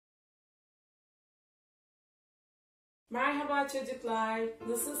Merhaba çocuklar,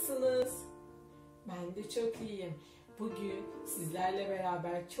 nasılsınız? Ben de çok iyiyim. Bugün sizlerle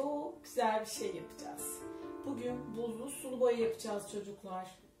beraber çok güzel bir şey yapacağız. Bugün buzlu sulu boya yapacağız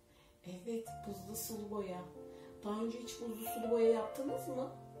çocuklar. Evet, buzlu sulu boya. Daha önce hiç buzlu sulu boya yaptınız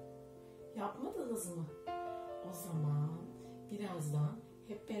mı? Yapmadınız mı? O zaman birazdan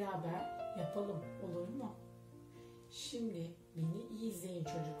hep beraber yapalım, olur mu? Şimdi beni iyi izleyin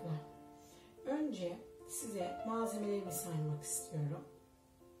çocuklar. Önce size malzemelerimi saymak istiyorum.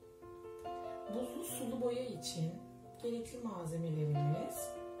 Buzlu sulu boya için gerekli malzemelerimiz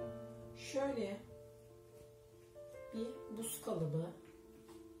şöyle: bir buz kalıbı,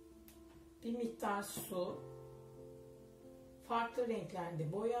 bir miktar su, farklı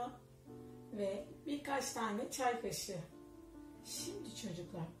renklerde boya ve birkaç tane çay kaşığı. Şimdi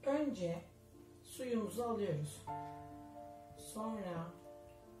çocuklar, önce suyumuzu alıyoruz. Sonra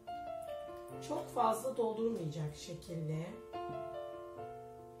çok fazla doldurmayacak şekilde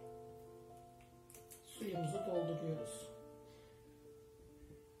suyumuzu dolduruyoruz.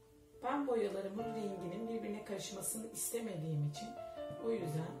 Ben boyalarımın renginin birbirine karışmasını istemediğim için o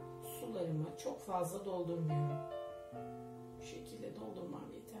yüzden sularımı çok fazla doldurmuyorum. Bu şekilde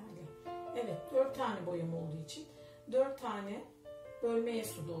doldurmam yeterli. Evet, 4 tane boyam olduğu için 4 tane bölmeye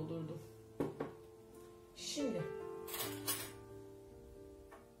su doldurdum. Şimdi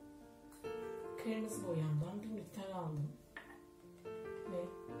kırmızı boyamdan bir miktar aldım ve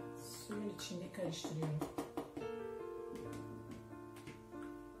suyun içinde karıştırıyorum.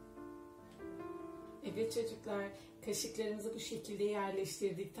 Evet çocuklar, kaşıklarımızı bu şekilde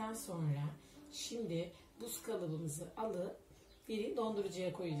yerleştirdikten sonra şimdi buz kalıbımızı alıp biri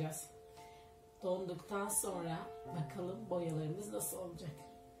dondurucuya koyacağız. Donduktan sonra bakalım boyalarımız nasıl olacak.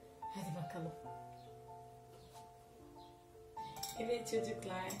 Hadi bakalım. Evet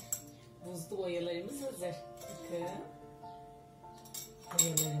çocuklar, buzlu boyalarımız hazır. Bakın,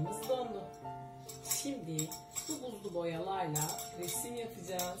 boyalarımız dondu. Şimdi bu buzlu boyalarla resim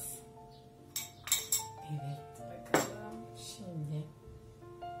yapacağız. Evet, bakalım. Şimdi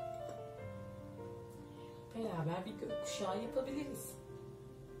beraber bir gökkuşağı yapabiliriz.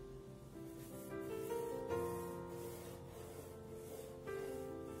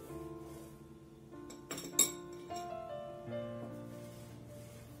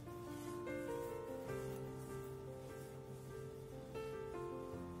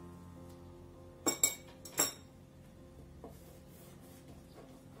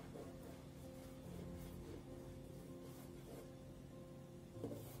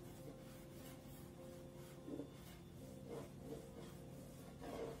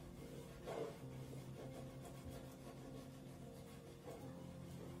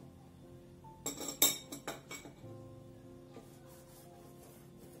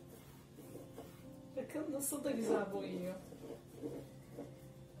 Bakın nasıl da güzel boyuyor.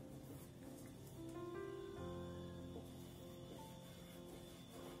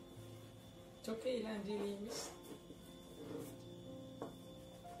 Çok eğlenceliymiş.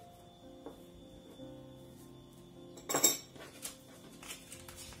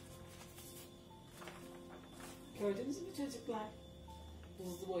 Gördünüz mü çocuklar?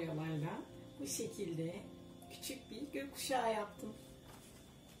 Buzlu boyalarla bu şekilde küçük bir gökkuşağı yaptım.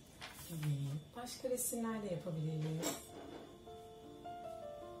 Evet, başka resimler de yapabiliriz.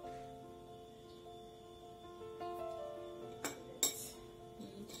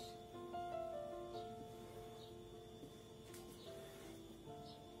 Evet,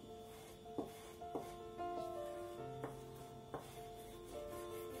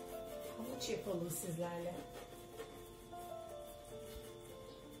 havuç yapalım sizlerle.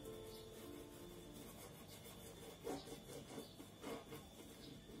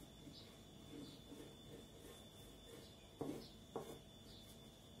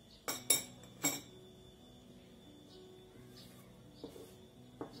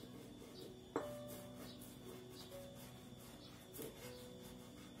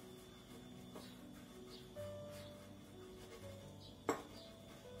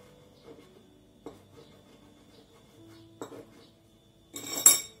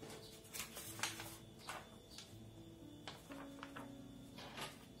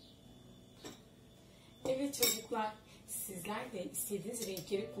 Evet çocuklar, sizler de istediğiniz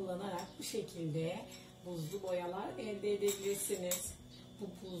renkleri kullanarak bu şekilde buzlu boyalar elde edebilirsiniz. Bu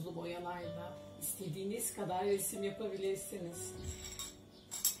buzlu boyalarla istediğiniz kadar resim yapabilirsiniz.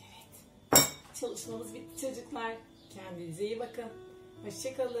 Evet, çalışmamız bitti çocuklar. Kendinize iyi bakın.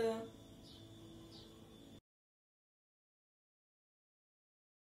 Hoşça kalın.